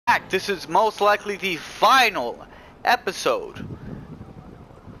This is most likely the final episode.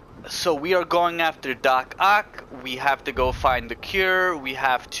 So we are going after Doc Ock. We have to go find the cure. We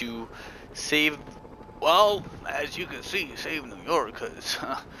have to save, well, as you can see, save New York, because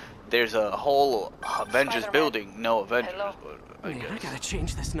there's a whole Avengers building. No Avengers, Hello. but I Man, I guess. gotta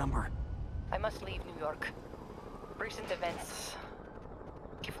change this number. I must leave New York. Recent events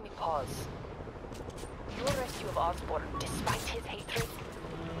give me pause. Your rescue of Osborn, despite his hatred,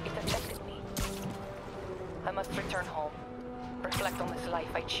 it affected me. I must return home. Reflect on this life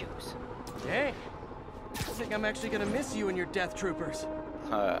I choose. Hey, I think I'm actually gonna miss you and your death troopers.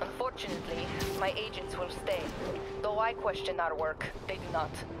 Unfortunately, my agents will stay. Though I question our work, they do not.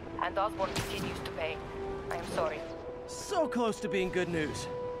 And Osborn continues to pay. I am sorry. So close to being good news.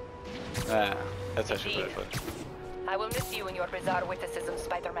 That's actually pretty Indeed. funny. I will miss you and your bizarre witticism,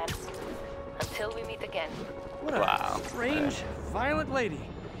 Spider-Man. Until we meet again. What a Wow. strange, violent lady.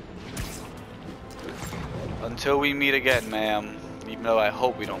 Until we meet again, ma'am. Even though I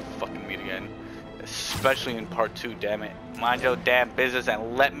hope we don't fucking meet again. Especially in part 2, damn it. Mind your damn business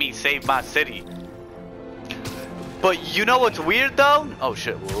and let me save my city. But you know what's weird though? Oh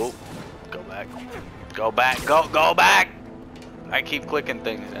shit, whoa. Go back. Go back, go back! I keep clicking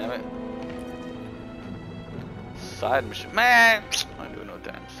things, damn it. Side mission. Man! I do no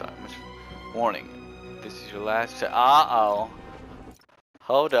damn side mission. Warning. This is your last uh-oh.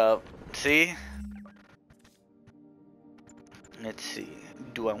 Hold up. See? Let's see.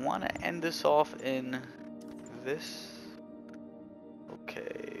 Do I want to end this off in this?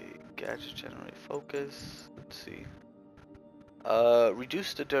 Okay. Gadget generate focus. Let's see.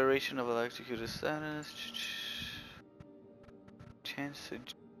 Reduce the duration of electrocuted status. Chance to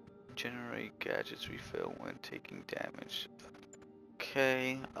generate gadgets refill when taking damage.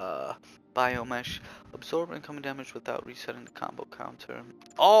 Okay. Biomesh. Absorb incoming damage without resetting the combo counter.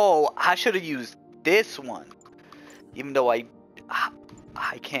 Oh, I should have used this one. Even though I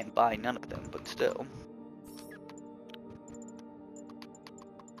can't buy none of them, but still.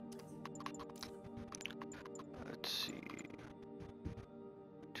 Let's see.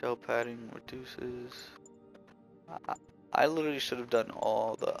 Gel padding reduces. I literally should have done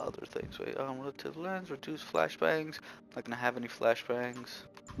all the other things. Wait, relative lens, reduce flashbangs. I'm not gonna have any flashbangs.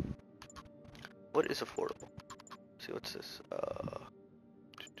 What is affordable? Let's see, what's this?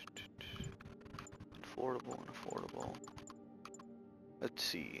 Affordable and affordable. Let's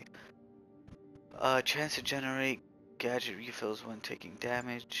see. Chance to generate gadget refills when taking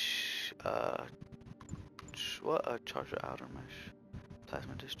damage. What? Charger outer mesh.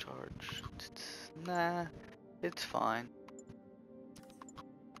 Plasma discharge. Nah, it's fine.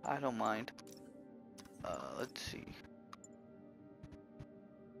 I don't mind. Let's see.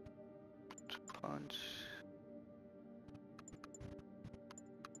 Punch.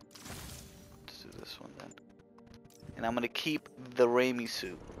 Let's do this one then. And I'm gonna keep the Raimi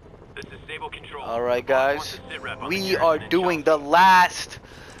suit. This is Sable Control. Alright guys, we are doing the last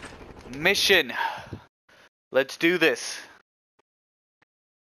mission. Let's do this.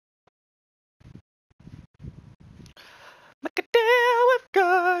 Make a deal with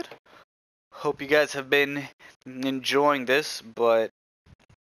God. Hope you guys have been enjoying this, but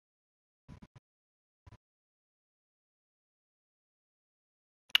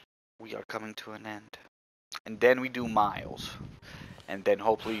we are coming to an end. And then we do Miles. And then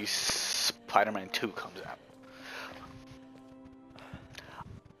hopefully Spider-Man 2 comes out.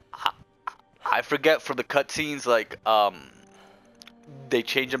 I forget for the cutscenes, like, they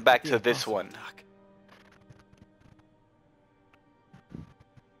change them back to this one. Doc.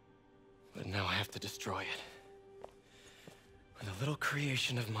 But now I have to destroy it. With a little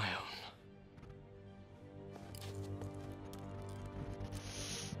creation of my own.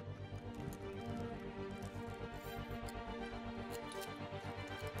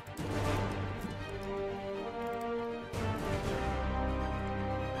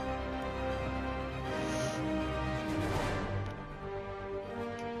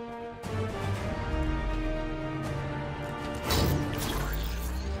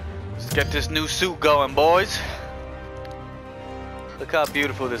 Get this new suit going, boys. Look how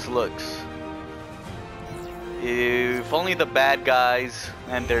beautiful this looks. If only the bad guys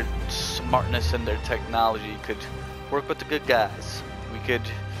and their smartness and their technology could work with the good guys, we could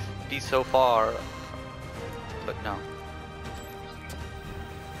be so far, but no.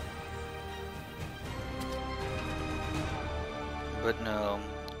 But no,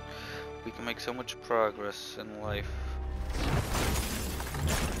 we can make so much progress in life.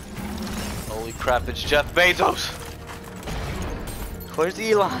 Holy crap, it's Jeff Bezos! Where's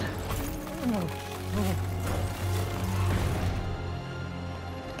Elon?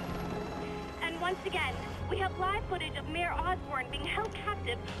 once again. We have live footage of Mayor Osborn being held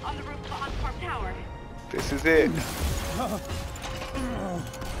captive on the roof of Oscorp Tower. This is it.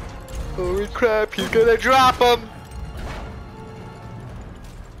 Holy crap, he's gonna drop him!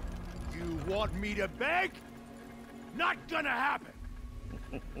 You want me to beg? Not gonna happen!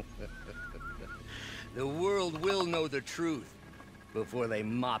 The world will know the truth before they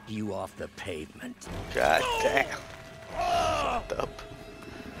mop you off the pavement. God damn. Fucked up.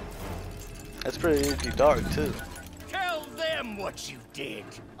 That's pretty dark too. Tell them what you did.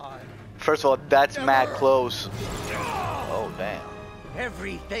 First of all, that's mad close. Oh damn.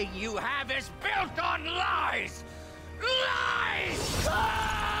 Everything you have is built on lies! Lies!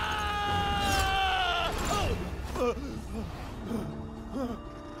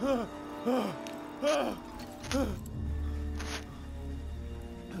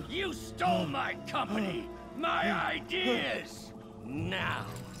 You stole my company, my ideas! Now,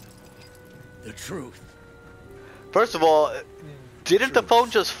 the truth. First of all, didn't the phone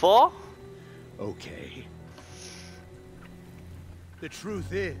just fall? Okay. The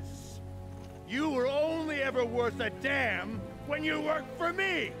truth is, you were only ever worth a damn when you worked for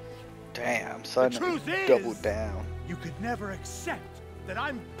me! Damn, son. The truth is, double down. You could never accept that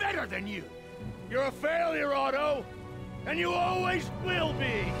I'm better than you! You're a failure, Otto! And you always will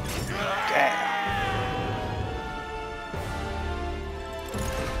be! Damn.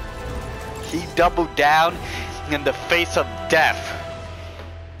 He doubled down in the face of death.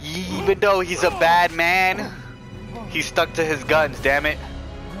 Even though he's a bad man, he stuck to his guns, damn it.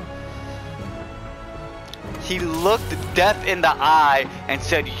 He looked death in the eye and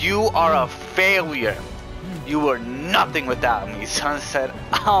said, "You are a failure. You were nothing without me." Son said,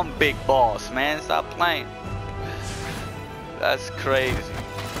 "I'm big boss, man. Stop playing." That's crazy.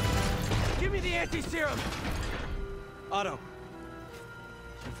 Give me the anti-serum! Otto,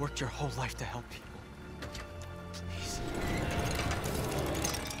 you've worked your whole life to help people. Please.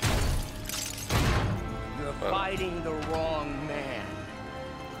 You're fighting the wrong man.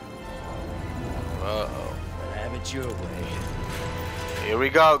 Uh-oh. But have it your way. Here we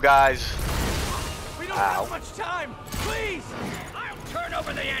go, guys. We don't Ow. have much time! Please! I'll turn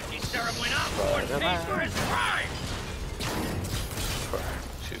over the anti-serum when Osborn pays for his crime!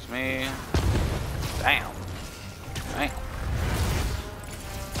 Excuse me. Damn. Damn.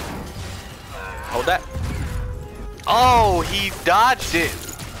 Hold that. Oh, he dodged it.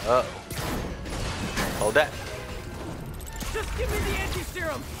 Uh-oh. Hold that. Just give me the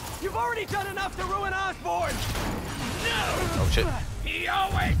anti-serum! You've already done enough to ruin Osborn! No! Oh, shit. He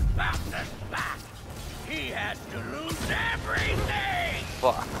always bounces back! He has to lose everything!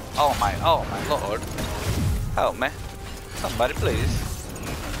 Fuck. Oh my lord. Help me. Somebody, please.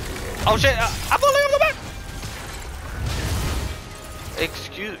 Oh shit, I'm falling off the back!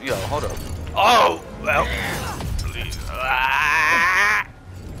 Excuse, yo, hold up. Oh, well, please. Ah!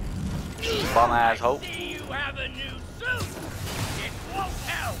 Bum asshole. See you have a new suit! It won't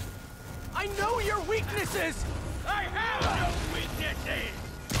help! I know your weaknesses! I have no weaknesses!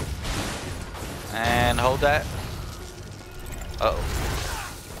 And hold that. Uh-oh.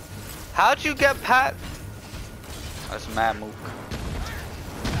 How'd you get Pat? That's a mad move.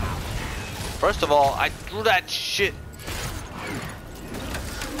 First of all, I threw that shit.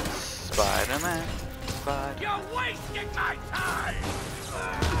 Spider-Man. You're wasting my time!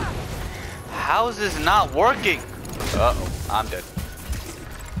 How is this not working? Uh-oh, I'm dead.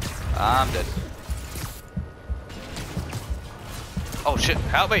 I'm dead. Oh shit,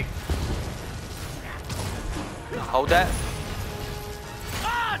 help me. Hold that.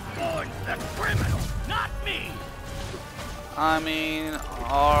 Osborn's the criminal, not me! I mean,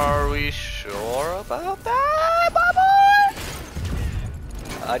 are we sure about that, my boy?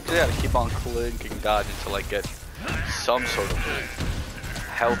 I just gotta keep on clinking dodge until I get some sort of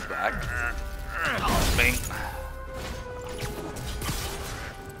health back. Oh, me.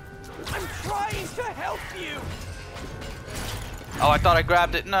 I'm trying to help you! Oh, I thought I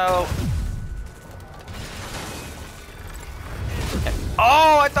grabbed it. No.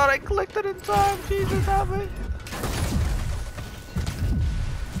 Oh, I thought I clicked it in time. Jesus, help me.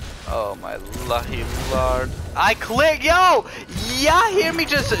 Oh my lucky lord. I click, yo! Y'all hear me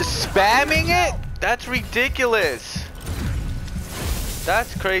just spamming it? That's ridiculous.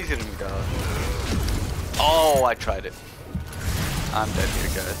 That's crazy to me, dog. Oh, I tried it. I'm dead here,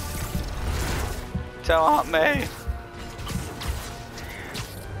 guys. Tell Aunt May.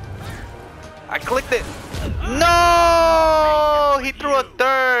 I clicked it. No! He threw a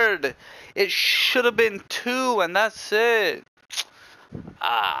third. It should have been 2, and that's it.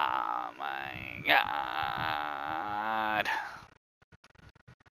 Oh my god.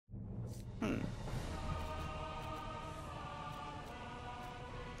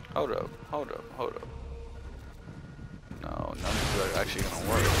 Hold up, hold up, hold up. No, none of these are actually gonna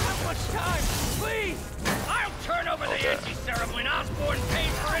work. How much time? Please! I'll turn over the anti-serum when Osborn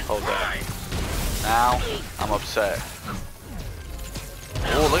pays for his crime! Now, I'm upset.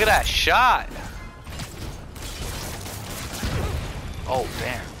 Oh, look at that shot! Oh,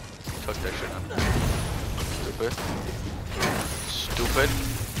 damn. Took that shit up. Stupid. Stupid.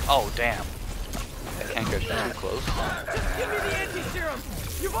 Oh, damn. I can't get too close. Just give me the anti-serum!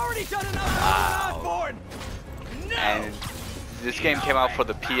 You've already done enough to Osborn! No! And this game came out for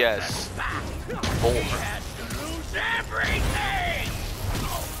the PS4. He has to lose everything!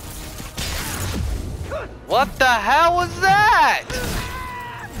 What the hell was that?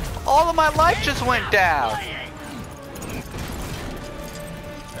 All of my life just went down.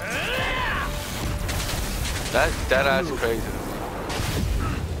 That's crazy.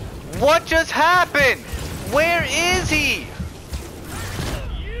 What just happened? Where is he?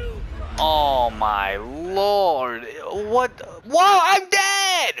 Oh my lord. What? Whoa, I'm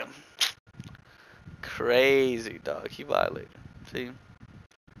dead! Crazy, dog. He violated. See?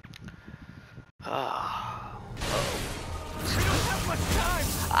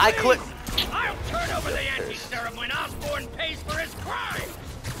 I clicked. I'll turn over the anti-serum when Osborn pays for his crime!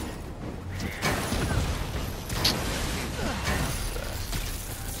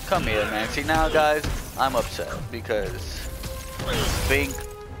 Come here, man. See now, guys, I'm upset because Bink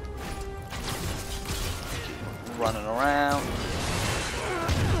running around.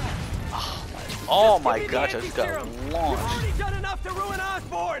 Oh my gosh, I just got launched. You've already done enough to ruin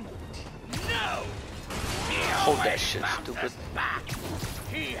Osborn! No! Hold that shit, stupid.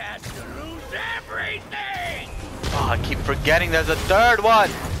 He has to lose everything! Oh, I keep forgetting there's a third one.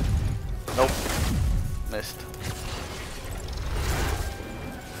 Nope. Missed.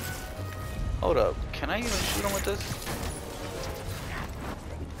 Hold up. Can I even shoot him with this?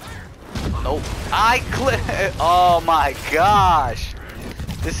 Nope. I click. Oh my gosh.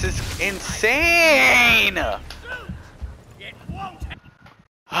 This is insane.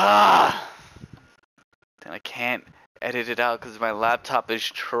 Ah. Then I can't edit it out because my laptop is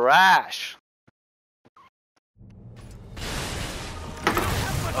trash.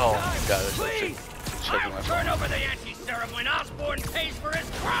 Oh my god, this is checking my I'll turn over the anti-serum when Osborn pays for his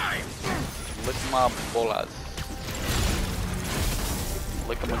crime! Lick my bolas.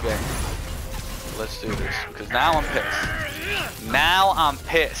 Lick them again. Let's do this. Because now I'm pissed. Now I'm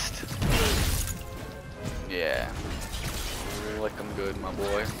pissed. Yeah. Lick them good, my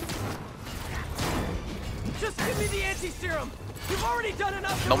boy. Just give me the anti-serum! You've already done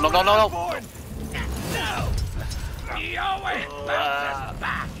enough to No, no, ruin no, no, no. Osborn! No! He always bounces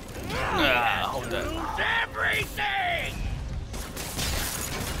back! Hold that. Lose everything!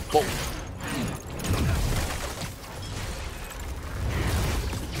 Whoa.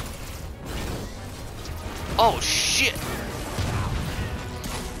 Oh shit!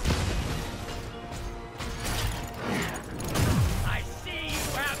 I see you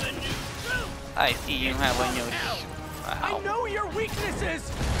have a new suit! I see you have a new. I know your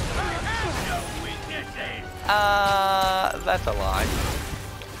weaknesses! I have no weaknesses! That's a lie.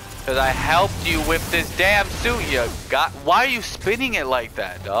 Cause I helped you with this damn suit you got. Why are you spinning it like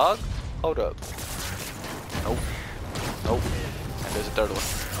that, dog? Hold up. Nope. Nope. And there's a third one.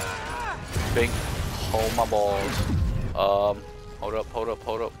 Bing. Hold my balls. Hold up, hold up,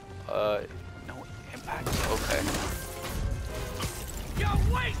 hold up. No impact. Okay. You're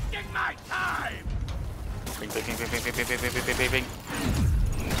wasting my time! Bing, bing, bing, bing, bing, bing, bing, bing, bing, bing, bing.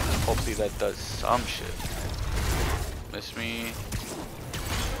 Hopefully that does some shit. Miss me.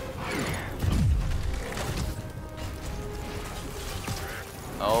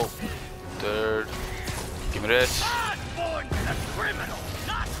 No. Third. Give me this. Osborn's the criminal,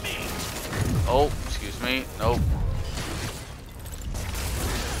 not me! Oh, excuse me. Nope.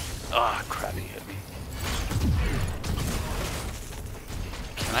 Ah, crap, he hit me.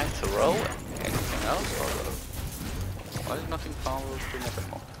 Can I throw anything else? Or why is nothing followed through nothing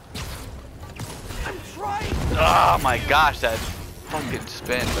more? I'm trying! Oh my gosh, that fucking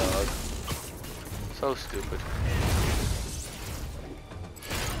spin, dog. So stupid.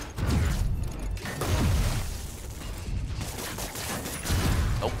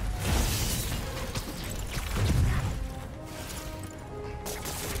 Nope.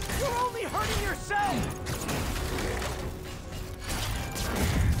 You're only hurting yourself!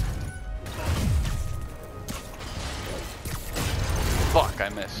 Fuck, I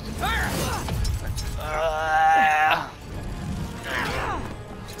missed.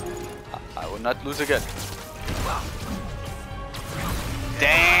 I will not lose again.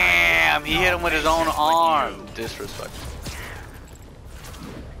 Damn, Damn, he hit him with his own arm. Disrespect.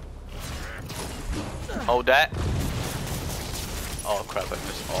 Hold that. Oh crap, I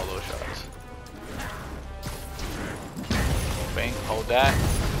missed all those shots. Bink, hold that.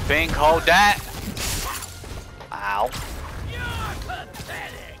 Bink, hold that. Ow.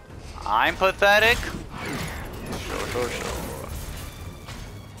 I'm pathetic. Sure.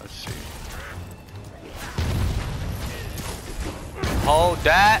 Let's see. Hold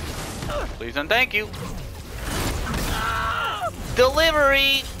that. Please and thank you.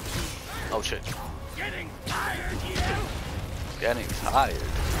 Delivery. Oh shit. Getting tired, you? Getting tired.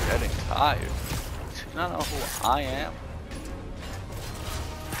 Getting tired. Do you not know who I am?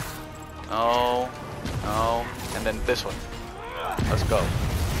 No. No. And then this one. Let's go.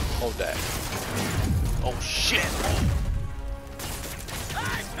 Hold that. Oh shit.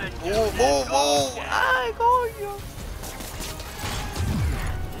 Move. I got you.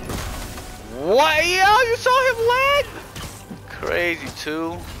 What? Yo, you saw him lag? Crazy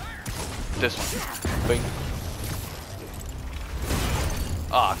too. This one. Bing.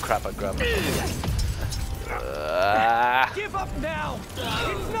 Ah, crap, I grabbed it. Give up now!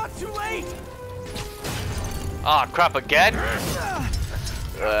 It's not too late! Ah, crap again. Run.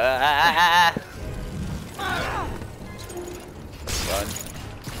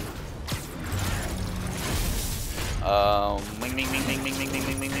 Ming.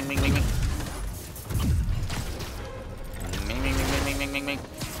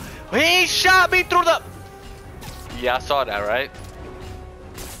 He shot me through the. Yeah, I saw that, right?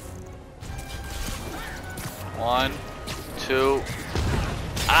 1, 2.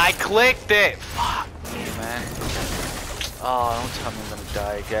 I clicked it. Fuck me, man. Oh, don't tell me I'm gonna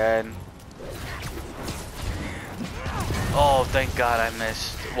die again. Oh, thank God I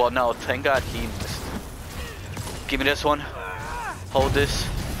missed. Well, no, thank God he missed. Give me this one. Hold this.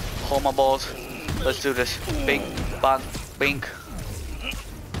 Hold my balls. Let's do this. Bink, bang, bink.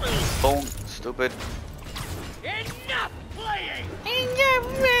 Boom. Stupid. Enough playing!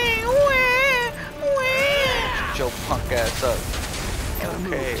 Get your punk ass up.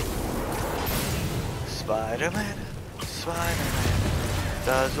 Okay. Spider-Man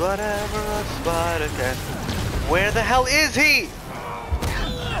does whatever a spider can. Where the hell is he?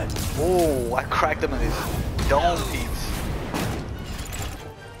 Oh, I cracked him in his dome piece.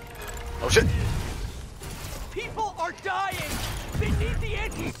 Oh shit. People are dying! They need the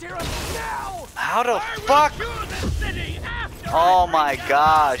anti-serum now! How the fuck? Oh my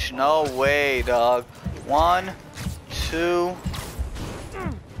gosh, no way, dog. 1, 2.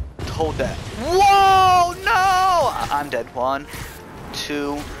 Hold that. Whoa, no! I'm dead. 1,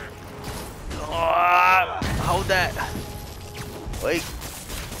 2. Hold that. Wait.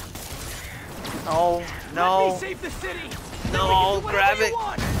 No, no. Let me save the city! No, grab it.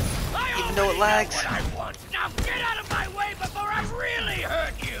 Even though it lags. Now get out of my way before I really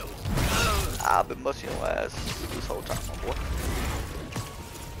hurt you! I've been busting your ass this whole time, my boy.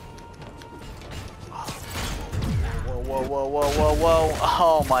 Whoa.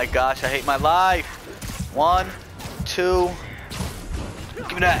 Oh my gosh, I hate my life. 1, 2.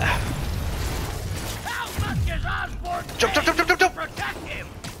 Give me that. How much is Osborn Jump. protect him?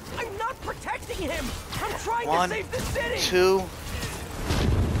 I'm not protecting him! I'm trying 1, to save the city! 2.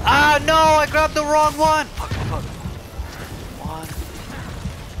 Ah, no, I grabbed the wrong one. Fuck. 1.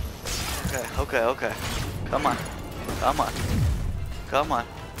 Okay. Come on.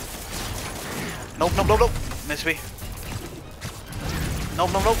 Nope. Miss me.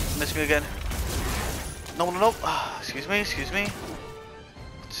 Nope. Miss me again. Nope. Excuse me.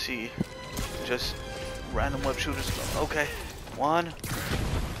 Let's see. Just random web shooters. Okay. 1, 2.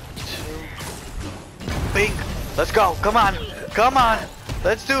 Bing. Let's go. Come on.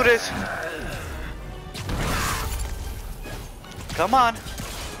 Let's do this. Come on.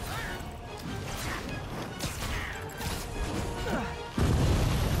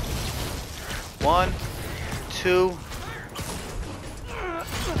 One, 2.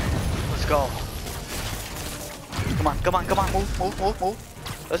 Let's go. Come on. Move.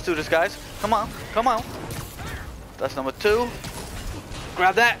 Let's do this, guys. Come on. That's number 2.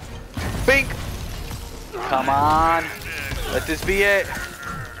 Grab that. Bink. Come on. Let this be it.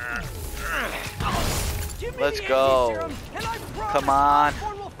 Let's go. Come on.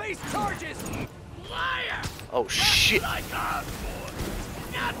 Oh shit.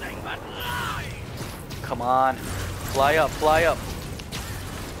 Nothing but lies! Come on. Fly up.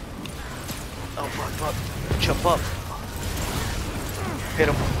 Oh fuck. Jump up. Hit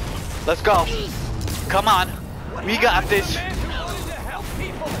him. Let's go. Come on. We got this.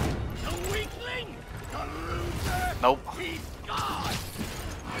 Nope.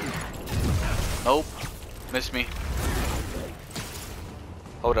 Nope. Missed me.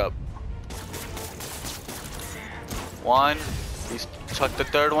 Hold up. One. He's chucked the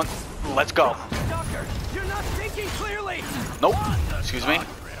third one. Let's go. Doctor, you're not thinking clearly. Nope. Excuse me.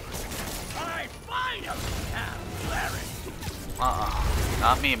 I finally have clarity.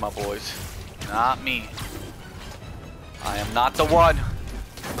 Not me, my boys. Not me. I am not the one.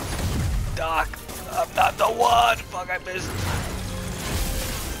 Doc, I'm not the one. Fuck, I missed.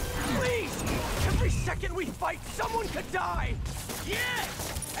 Please! Every second we fight, someone could die!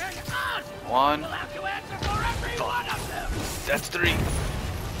 Yes! And us! One. We'll have to answer for every one of them! That's 3.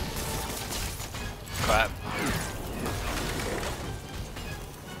 Crap.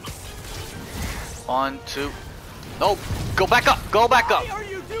 1, 2. Nope. Go back up. Go back up. Why are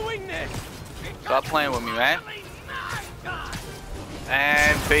you doing this? Stop playing with me, man.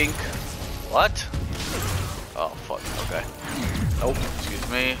 And bink. What? Oh, fuck. Okay. Nope. Excuse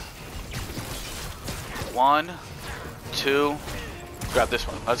me. 1, 2. Grab this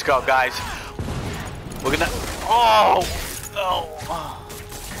one. Let's go, guys. We're gonna. Oh! No.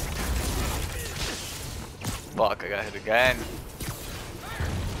 Fuck, I got hit again.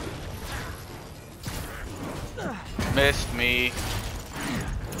 Missed me.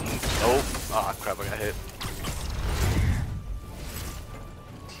 Nope. Ah, crap, I got hit.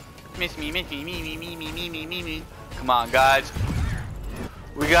 Miss me, miss me, me. Come on, guys.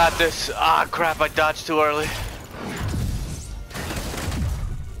 We got this. Ah, crap, I dodged too early.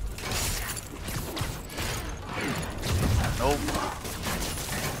 Nope.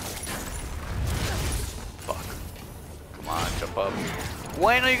 Fuck. Come on, jump up.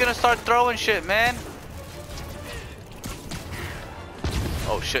 When are you gonna start throwing shit, man?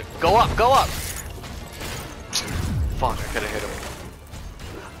 Oh shit. Go up, go up! Fuck, I could've hit him.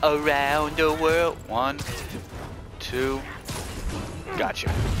 Around the world. 1, 2.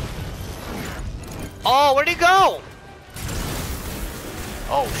 Gotcha. Oh, where'd he go?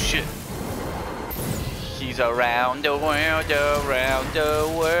 Oh shit. He's around the world, around the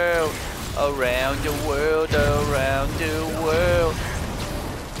world, around the world, around the world.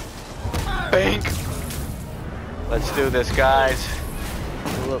 Bink! Let's do this, guys.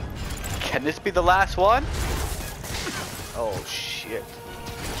 Look, can this be the last one? Oh shit.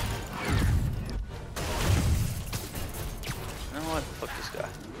 You know what? Fuck this guy.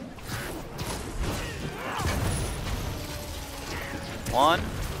 1,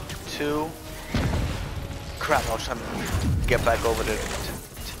 2. Crap, I was trying to get back over to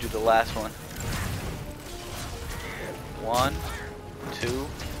do the last one. 1, 2.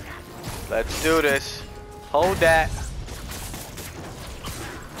 Let's do this. Hold that.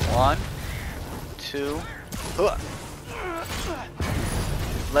 1, 2.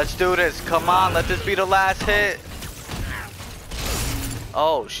 Let's do this. Come on, let this be the last hit.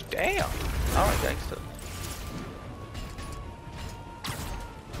 Oh, damn. Alright, gangsta.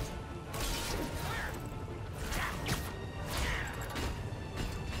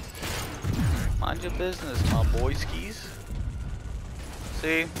 Mind your business, my boyskis.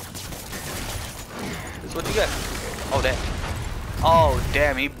 See? This is what you get. Oh, damn. Oh,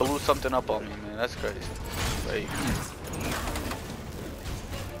 damn, he blew something up on me, man. That's crazy. Wait.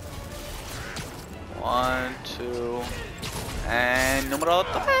 1, 2. And numero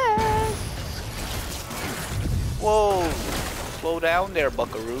 3. Whoa. Slow down there,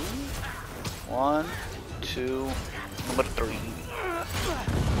 buckaroo. 1, 2. Number 3.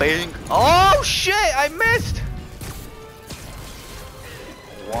 Bang. Oh, shit. I missed.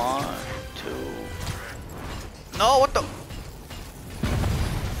 1, 2. No, what the?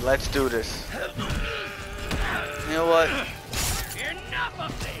 Let's do this. You know what? Enough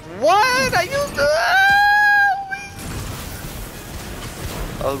of this! What? I used to.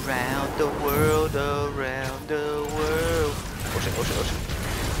 Around the world, around the world. Oh shit, oh shit, oh shit.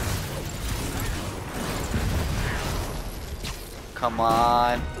 Come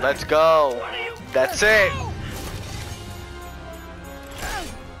on, let's go. That's it.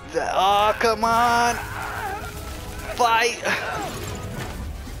 Oh, come on. Fight.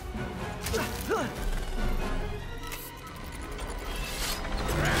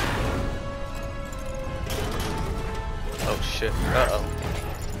 Oh shit, uh-oh.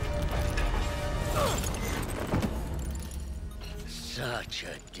 Such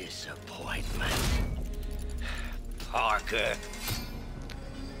a disappointment. Parker.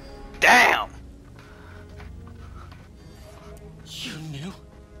 Damn! You knew?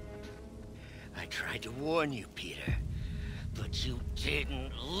 I tried to warn you, Peter, but you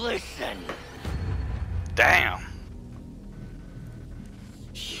didn't listen. Damn!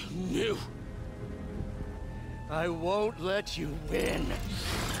 You knew. I won't let you win.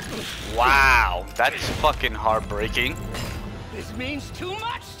 Wow, that's fucking heartbreaking. This means too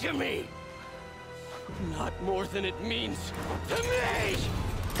much to me. Not more than it means to me!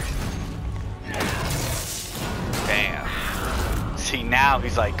 Damn. See, now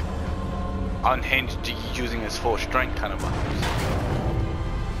he's like unhinged, using his full strength kind of vibes.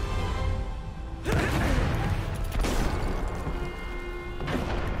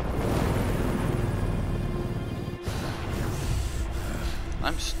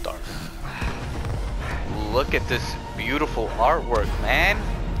 I'm starving. Look at this beautiful artwork, man.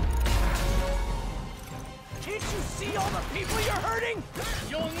 Can't you see all the people you're hurting?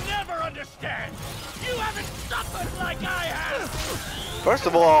 You'll never understand. You haven't suffered like I have. First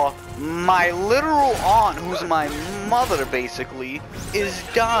of all, my literal aunt, who's my mother basically, is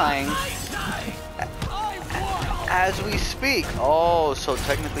dying as we speak. Oh, so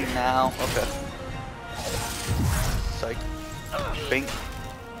technically now, okay. Psych. Bing.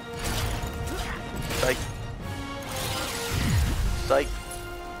 Psych. Psych.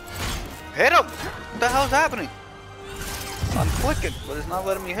 Hit him! What the hell's happening? I'm clicking, but it's not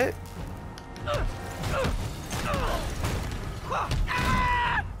letting me hit.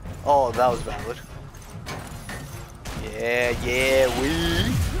 Oh, that was valid. Yeah, we.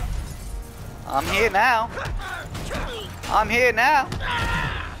 I'm here now. I'm here now.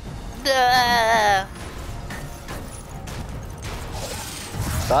 Duh.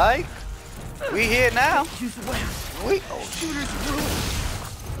 Psych. We here now. We. Oh, shooter's ruined.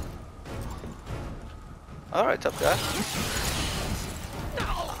 Alright, tough guy.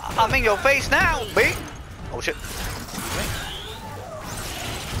 I'm in your face now, B. Oh shit.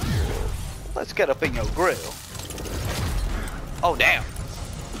 Let's get up in your grill. Oh damn.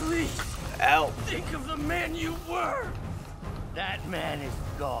 Please, Ow. think of the man you were. That man is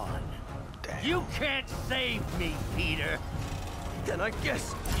gone. Damn. You can't save me, Peter. Then I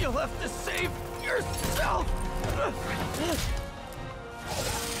guess you'll have to save yourself.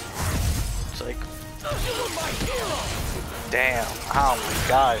 It's like, You were my hero. damn. Oh my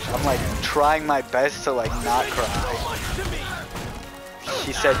gosh. I'm like trying my best to like not cry. So much to me.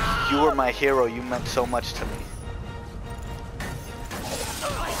 She said, you were my hero. You meant so much to me.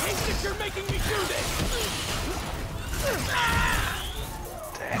 I hate that you're making me do this.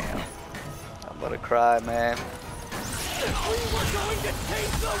 Damn. I'm gonna cry, man. We were going to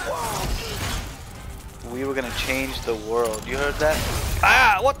change the world. We were gonna change the world. You heard that?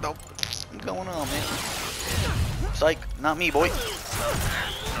 Ah, what the? What's going on, man? Psych, not me, boy.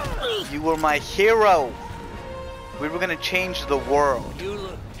 You were my hero. We were gonna change the world. You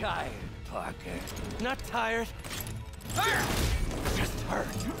look tired, Parker. Not tired. Just hurt.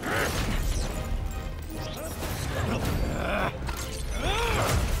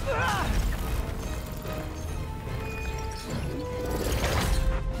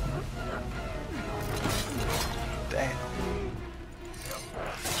 Damn.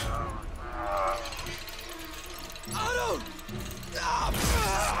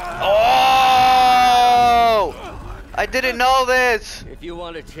 Oh! I didn't know this. If you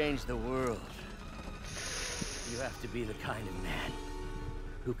want to change the world, you have to be the kind of man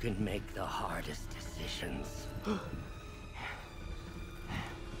who can make the hardest decisions.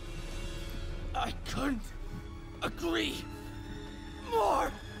 I couldn't agree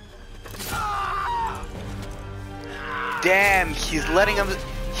more. Damn, he's letting him.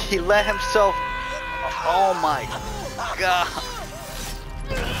 He let himself. Oh my god.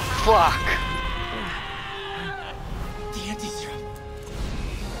 Fuck. The anti-serum.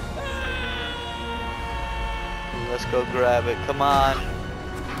 Let's go grab it. Come on.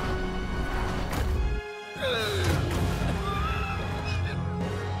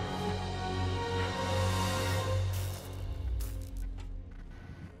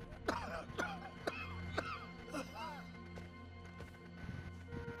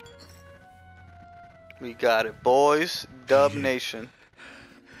 We got it, boys. Dub Nation.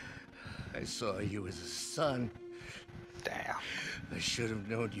 I saw you as a son. Damn. I should have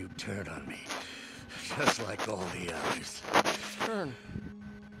known you'd turn on me. Just like all the others. Turn.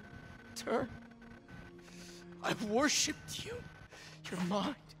 Turn. I've worshipped you. Your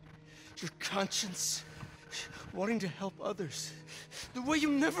mind. Your conscience. Wanting to help others. The way you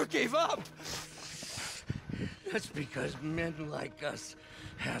never gave up. That's because men like us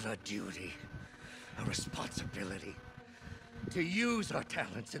have a duty, a responsibility, to use our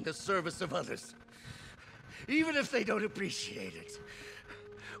talents in the service of others. Even if they don't appreciate it,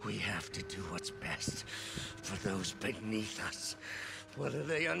 we have to do what's best for those beneath us, whether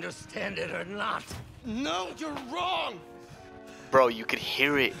they understand it or not. No, you're wrong. Bro, you could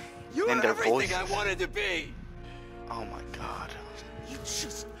hear it You in were their everything voices. I wanted to be. Oh my god. You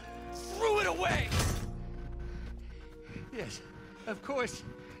just Yes, of course.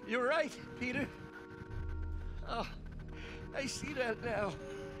 You're right, Peter. Oh, I see that now.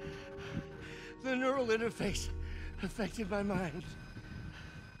 The neural interface affected my mind.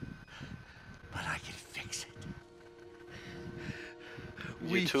 But I can fix it.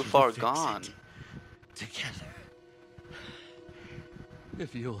 You're too can far fix gone. it together.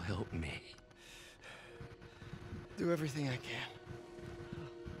 If you'll help me. Do everything I can.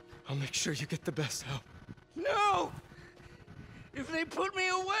 I'll make sure you get the best help. No! If they put me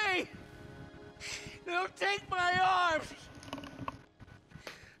away, they'll take my arms.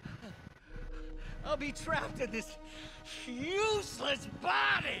 I'll be trapped in this useless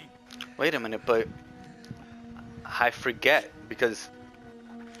body. Wait a minute, but I forget because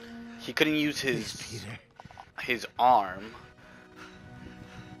he couldn't use his arm.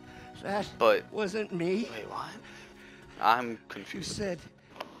 That But wasn't me. wait, what? I'm You confused. said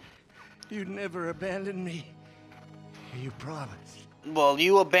you'd never abandon me. You promised. Well,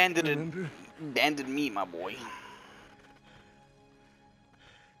 you Remember? abandoned me, my boy.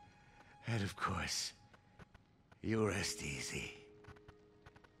 And of course, you rest easy,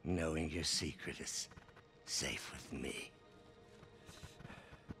 knowing your secret is safe with me.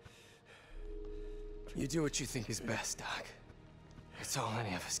 You do what you think is best, Doc. It's all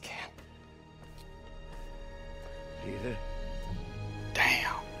any of us can. Peter?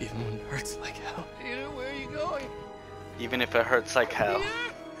 Damn. Even when it hurts like hell. Peter, where are you going? Even if it hurts like hell. Peter!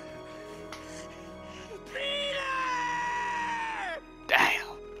 Peter! Damn.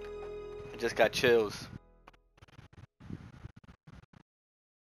 I just got chills.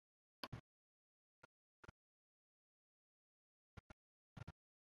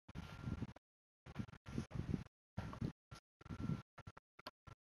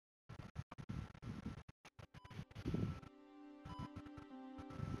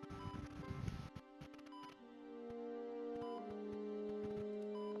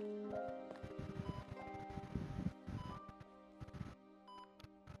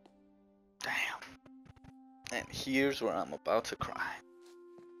 Damn. And here's where I'm about to cry.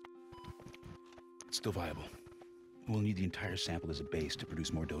 It's still viable. We'll need the entire sample as a base to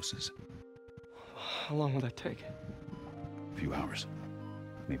produce more doses. How long will that take? A few hours.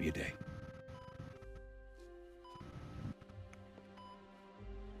 Maybe a day.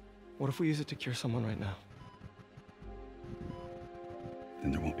 What if we use it to cure someone right now?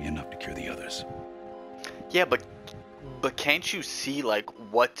 Then there won't be enough to cure the others. Yeah, but can't you see like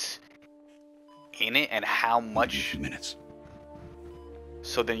what's in it and how Maybe a much? few minutes.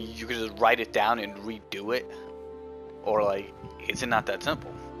 So then you could just write it down and redo it, or like, is it not that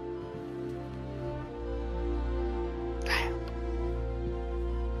simple? Damn.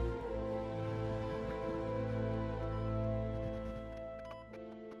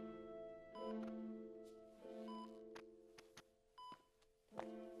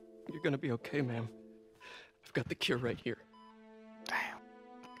 You're gonna be okay, ma'am. I've got the cure right here. Damn.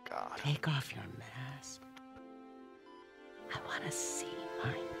 God. Take off your mask. I want to see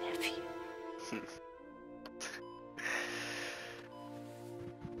my nephew.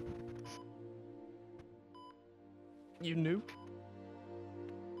 You knew?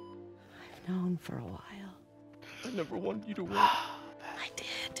 I've known for a while. I never wanted you to win. I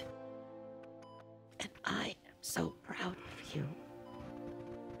did. And I am so proud of you.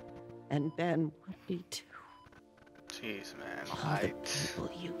 And Ben would be too. Jeez, man. All the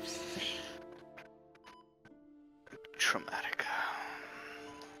people you've saved. Traumatic.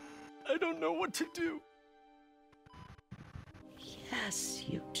 I don't know what to do. Yes,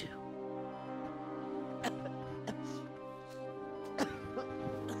 you do.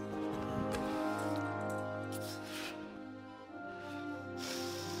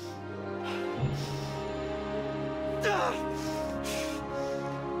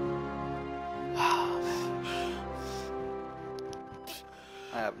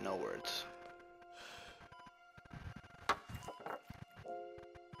 I have no words.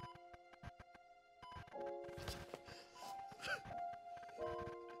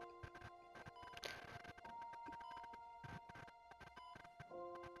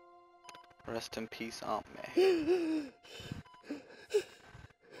 Rest in peace, Aunt May.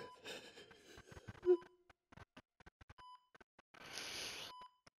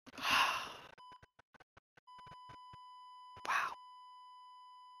 Wow.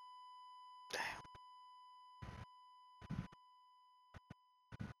 Damn.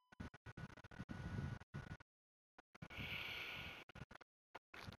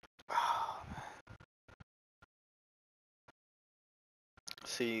 Oh, man.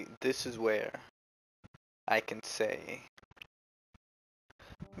 See, this is where I can say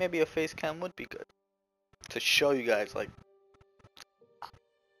maybe a face cam would be good to show you guys like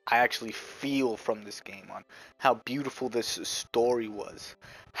I actually feel from this game, on how beautiful this story was,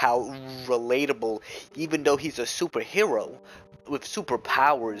 how relatable, even though he's a superhero with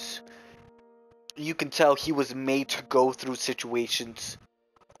superpowers, you can tell he was made to go through situations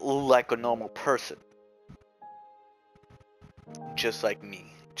like a normal person. Just like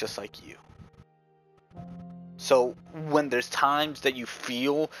me, just like you. So when there's times that you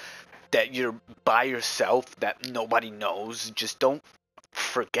feel that you're by yourself, that nobody knows, just don't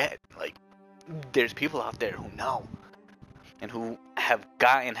forget, like, there's people out there who know and who have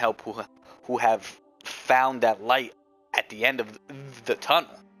gotten help, who have found that light at the end of the tunnel.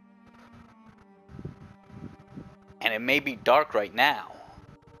 And it may be dark right now,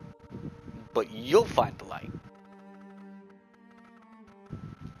 but you'll find the light.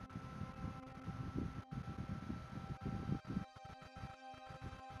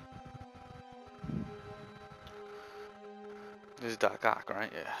 This is Doc Ock,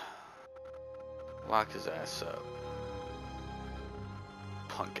 right? Yeah. Lock his ass up.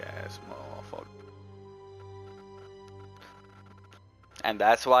 Punk ass motherfucker. And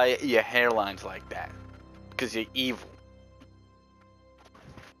that's why your hairline's like that. Because you're evil.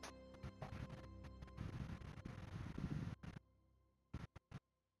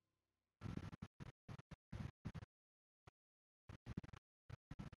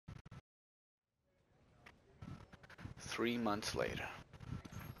 Three months later.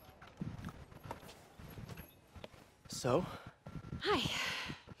 So? Hi,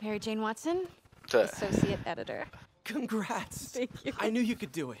 Mary Jane Watson, Duh. associate editor. Congrats. Thank you. I knew you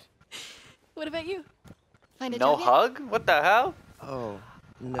could do it. What about you? Find a No job yet? hug? What the hell? Oh,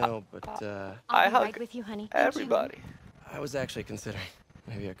 no, but I'll I be hug right with you, honey. everybody. I was actually considering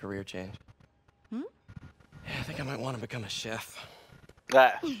maybe a career change. Hmm? Yeah, I think I might want to become a chef.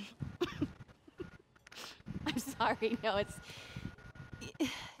 Ah. I'm sorry. No, it's.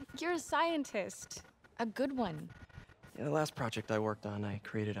 You're a scientist. A good one. Yeah, the last project I worked on, I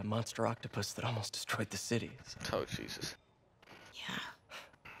created a monster octopus that almost destroyed the city. So. Oh, Jesus. Yeah.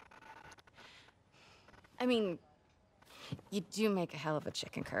 I mean, you do make a hell of a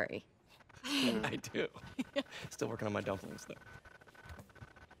chicken curry. I do. Still working on my dumplings, though.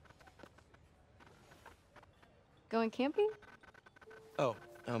 Going camping? Oh,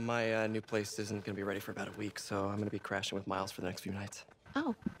 my new place isn't going to be ready for about a week, so I'm going to be crashing with Miles for the next few nights.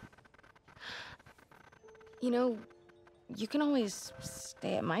 Oh. You know, you can always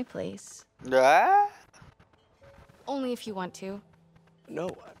stay at my place. Ah? Only if you want to. No,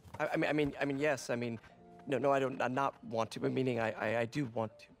 I mean, yes. I mean, no, I don't. I not want to. But meaning, I do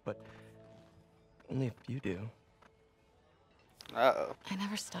want to, but only if you do. Uh-oh. I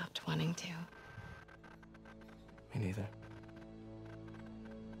never stopped wanting to. Me neither.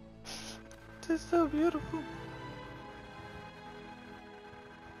 This is so beautiful.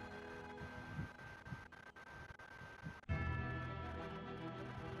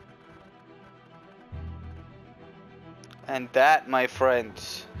 And that, my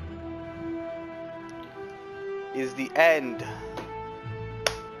friends, is the end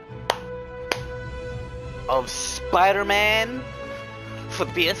of Spider-Man for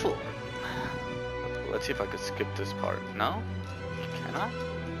the PS4. Let's see if I could skip this part. No? Can I?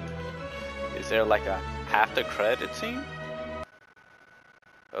 Is there like a after credit scene?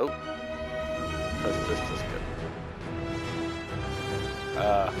 Oh. Press this to skip.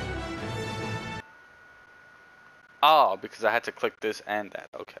 Oh, because I had to click this and that.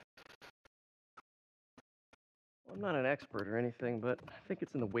 Okay. Well, I'm not an expert or anything, but I think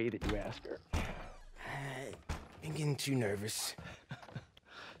it's in the way that you ask her. I'm getting too nervous.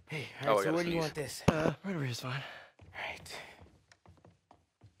 Hey, Oh, alright, I so gotta where do you sneeze. want this? Right over here's fine. Alright.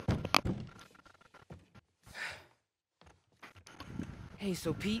 Hey,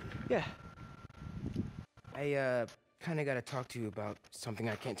 so Pete? Yeah. I, kinda gotta talk to you about something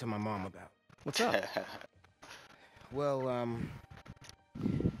I can't tell my mom about. What's up? Well,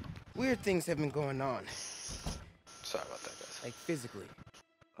 weird things have been going on. Sorry about that, guys. Like, physically.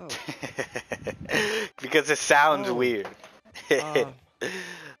 Oh. Because it sounds Oh. weird.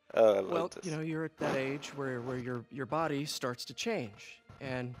 Well, you know, you're at that age where your body starts to change,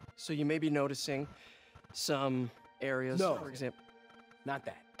 and so you may be noticing some areas, No. for example. Not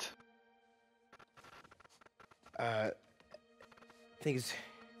that. I think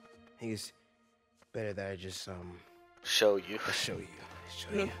it's better that I just, show you. show you.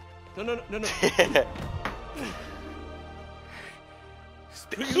 Show No, you. no.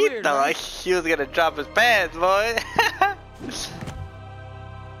 He thought like he was gonna drop his pants, boy.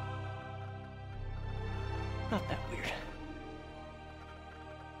 Not that weird.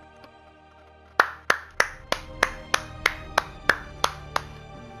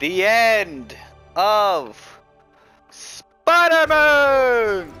 the end of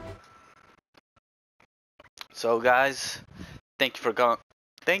Spider-Man. So guys, thank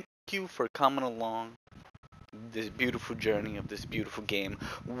you for coming along this beautiful journey of this beautiful game.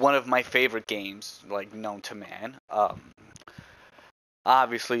 One of my favorite games, like, known to man.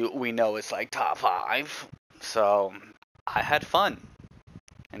 Obviously we know it's like top 5. So I had fun.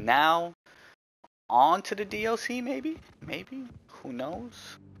 And now on to the DLC, maybe? Who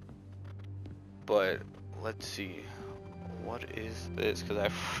knows? But let's see. What is this? Because I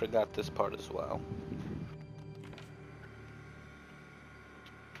forgot this part as well.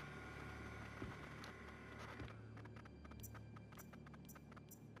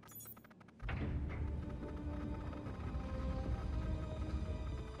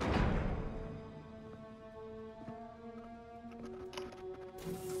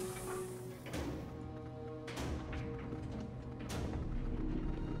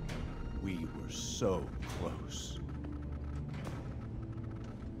 We were so close.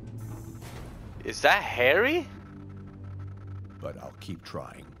 Is that Harry? But I'll keep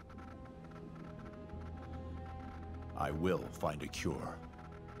trying. I will find a cure.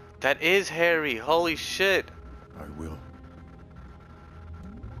 That is Harry. Holy shit. I will.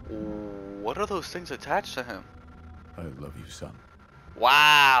 What are those things attached to him? I love you, son.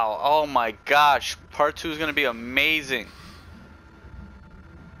 Wow. Oh my gosh. Part 2 is going to be amazing.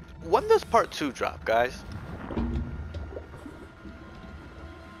 When does part 2 drop, guys?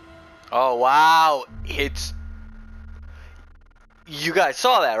 Oh wow. It's... You guys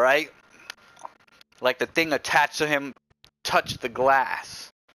saw that, right? Like the thing attached to him touched the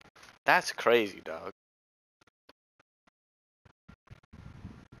glass. That's crazy, dog.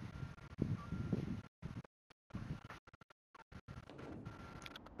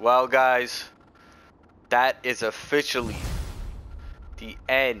 Well, guys, that is officially the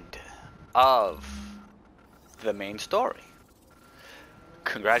end of the main story.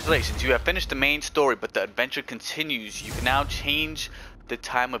 Congratulations, you have finished the main story, but the adventure continues. You can now change the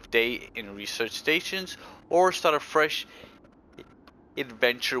time of day in research stations or start a fresh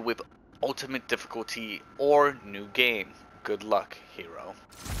adventure with ultimate difficulty or new game. Good luck, hero.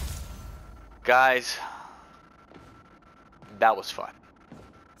 Guys, that was fun.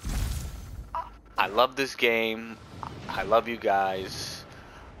 I love this game. I love you guys.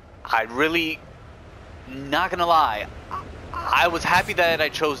 I really, not gonna lie, I was happy that I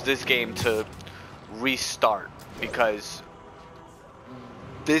chose this game to restart, because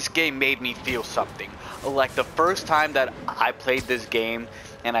this game made me feel something. Like the first time that I played this game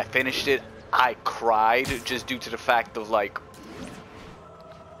and I finished it, I cried just due to the fact of, like,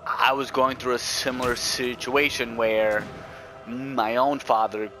 I was going through a similar situation where my own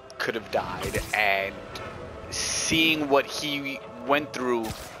father could have died, and seeing what he went through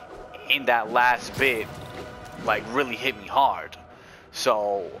in that last bit, like, really hit me hard.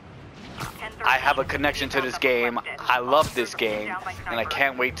 So I have a connection to this game. I love this game, and I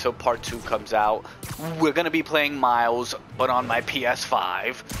can't wait till part 2 comes out. We're gonna be playing Miles, but on my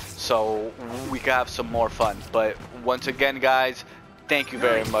PS5, so we can have some more fun. But once again, guys, thank you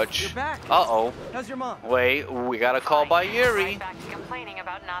very much. You're back. Uh-oh. How's your mom? Wait, we got a call by Yuri. Right back to complaining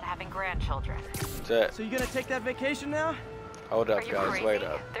about not having grandchildren. So you gonna take that vacation now? Hold up, Are you guys. crazy? Wait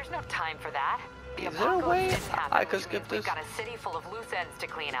up. There's no time for that. The Is there a apocalypse way didn't happen, I could which skip means we've this? got a city full of loose ends to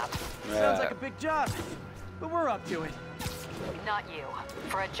clean up. Sounds like a big job, but we're up to it. Not you.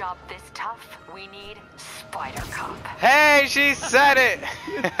 For a job this tough, we need Spider Cop. Hey, she said it!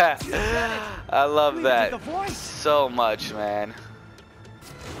 I love Lead that with the voice. so much, man.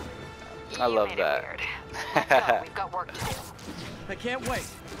 I You love made that. It weird. Let's go. We've got work to do. I can't wait.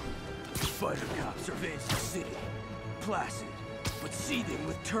 Spider Cop surveys the city, placid, but seething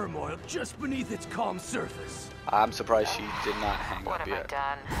with turmoil just beneath its calm surface. I'm surprised she did not hang What up have I yet.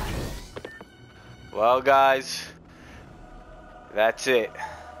 done? Well, guys, that's it.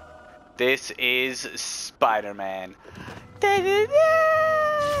 This is Spider-Man. Attention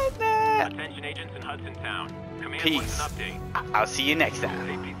agents in Hudson Town. Command wants Peace. an update. I'll see you next time.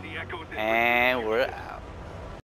 APC echoes. And we're out.